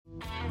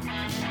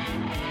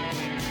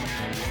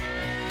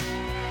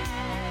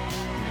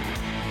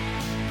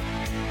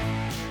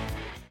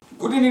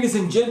Good day, ladies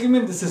and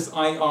gentlemen. This is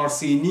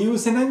IRC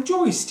News, and I'm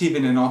Joy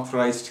Stephen, an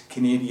authorized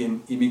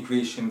Canadian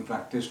immigration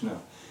practitioner,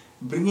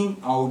 bringing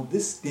out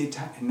this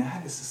data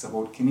analysis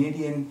about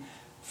Canadian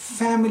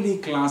family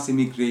class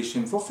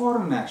immigration for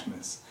foreign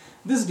nationals.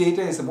 This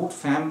data is about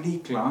family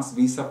class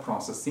visa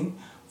processing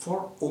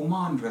for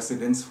Oman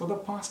residents for the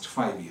past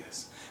 5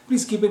 years.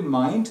 Please keep in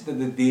mind that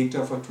the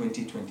data for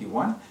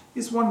 2021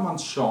 is 1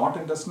 month short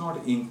and does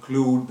not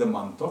include the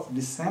month of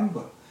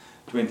December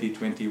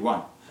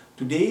 2021.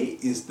 Today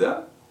is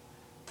the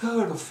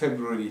 4th of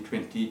February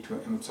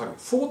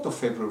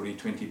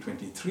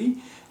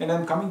 2023, and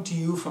I'm coming to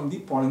you from the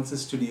Polinsys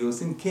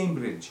Studios in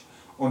Cambridge,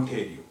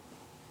 Ontario.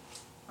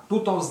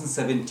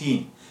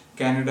 2017,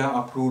 Canada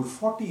approved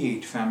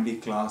 48 family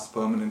class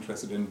permanent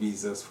resident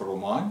visas for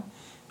Oman.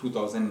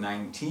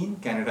 2019,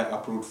 Canada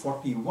approved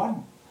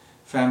 41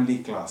 family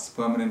class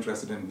permanent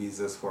resident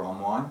visas for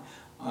Oman,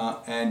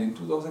 and in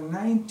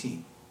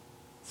 2019,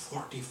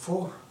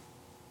 44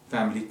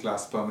 family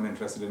class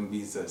permanent resident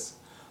visas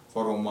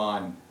for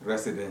Oman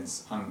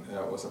residents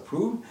was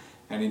approved,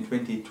 and in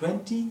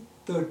 2020,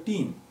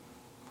 13,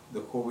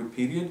 the COVID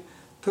period,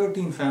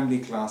 13 family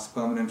class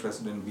permanent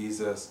resident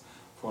visas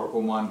for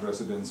Oman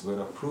residents were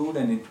approved,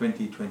 and in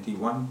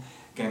 2021,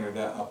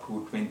 Canada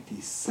approved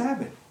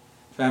 27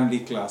 family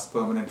class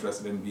permanent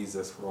resident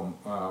visas for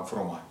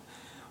Oman.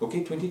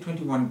 Okay,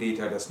 2021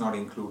 data does not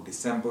include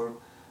December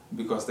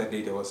because that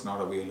data was not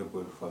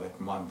available for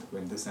that month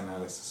when this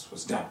analysis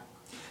was done.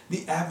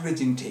 The average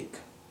intake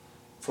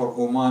for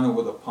Oman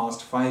over the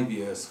past 5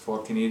 years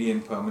for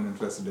Canadian permanent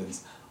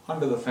residents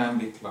under the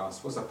family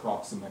class was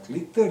approximately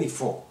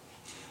 34.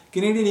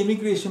 Canadian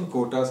immigration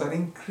quotas are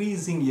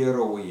increasing year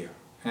over year,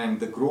 and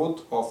the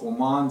growth of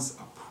Oman's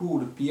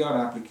approved PR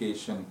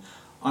application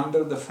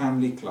under the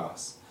family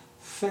class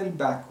fell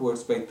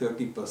backwards by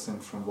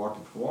 30% from what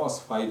it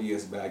was 5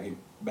 years back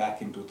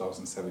in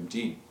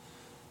 2017,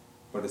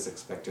 but is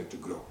expected to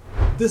grow.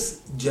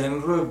 This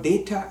general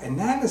data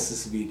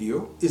analysis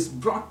video is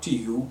brought to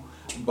you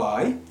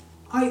by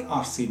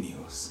IRC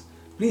News.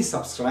 Please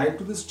subscribe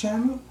to this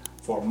channel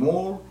for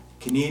more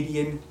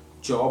Canadian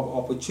job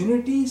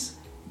opportunities,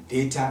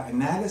 data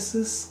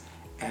analysis,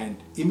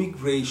 and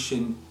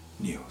immigration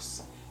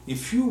news.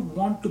 If you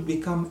want to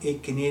become a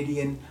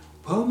Canadian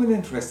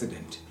permanent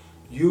resident,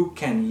 you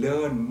can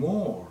learn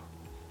more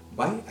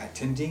by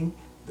attending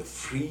the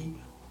free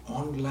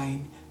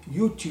online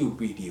YouTube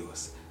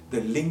videos,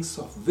 the links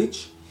of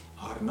which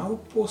are now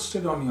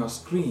posted on your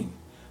screen,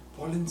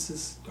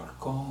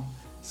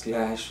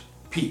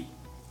 polinsys.com/p.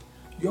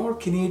 Your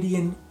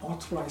Canadian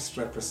authorized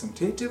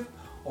representative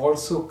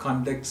also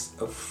conducts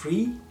a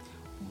free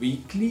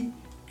weekly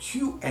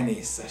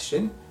Q&A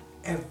session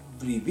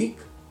every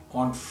week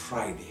on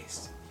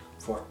Fridays.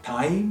 For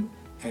time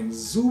and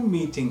Zoom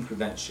meeting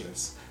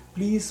credentials,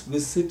 please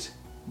visit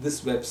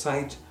this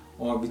website,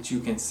 or which you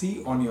can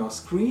see on your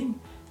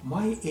screen,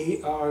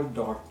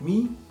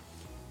 myar.me.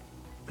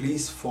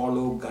 Please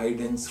follow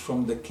guidance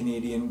from the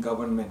Canadian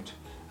government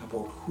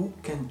about who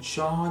can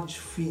charge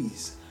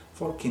fees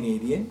for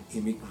Canadian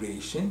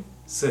immigration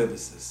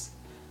services.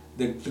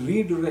 The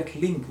redirect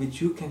link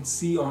which you can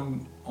see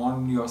on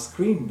your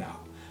screen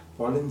now,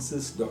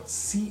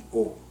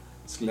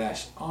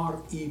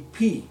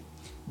 polinsys.co/rep,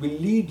 will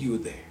lead you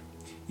there.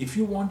 If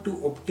you want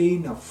to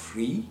obtain a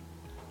free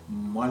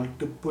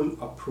multiple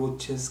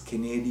approaches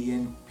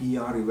Canadian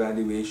PR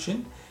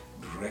evaluation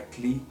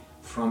directly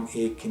from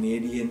a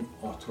Canadian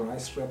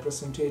authorized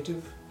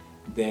representative,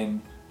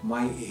 then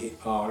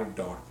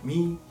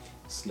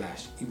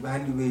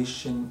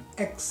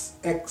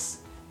myar.me/evaluationxx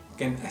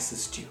can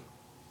assist you.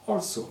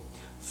 Also,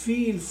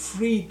 feel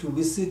free to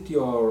visit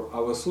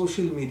our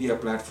social media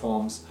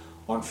platforms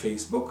on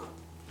Facebook,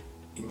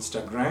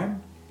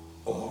 Instagram,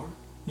 or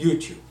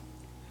YouTube.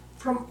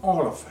 From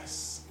all of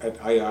us at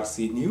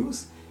IRC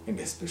News, and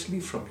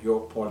especially from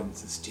your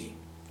Polinsys team,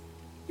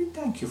 we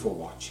thank you for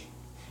watching.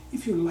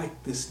 If you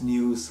like this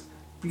news,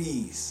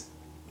 please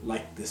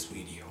like this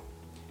video.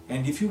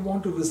 And if you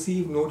want to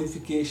receive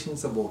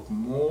notifications about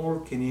more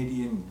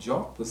Canadian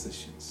job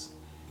positions,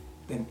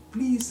 then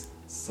please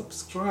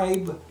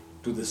subscribe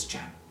to this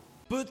channel.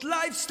 But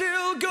life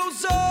still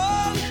goes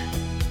on.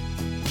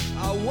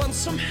 I want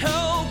some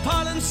help,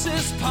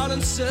 Polinsys,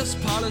 Polinsys,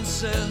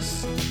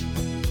 Polinsys,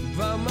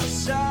 by my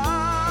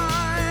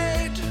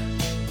side.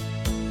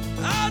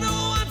 I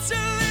don't want to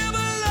live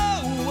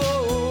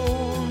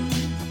alone.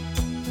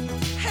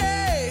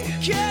 Hey,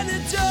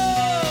 Canada,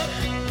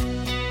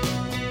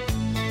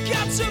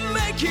 got to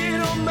make it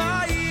on my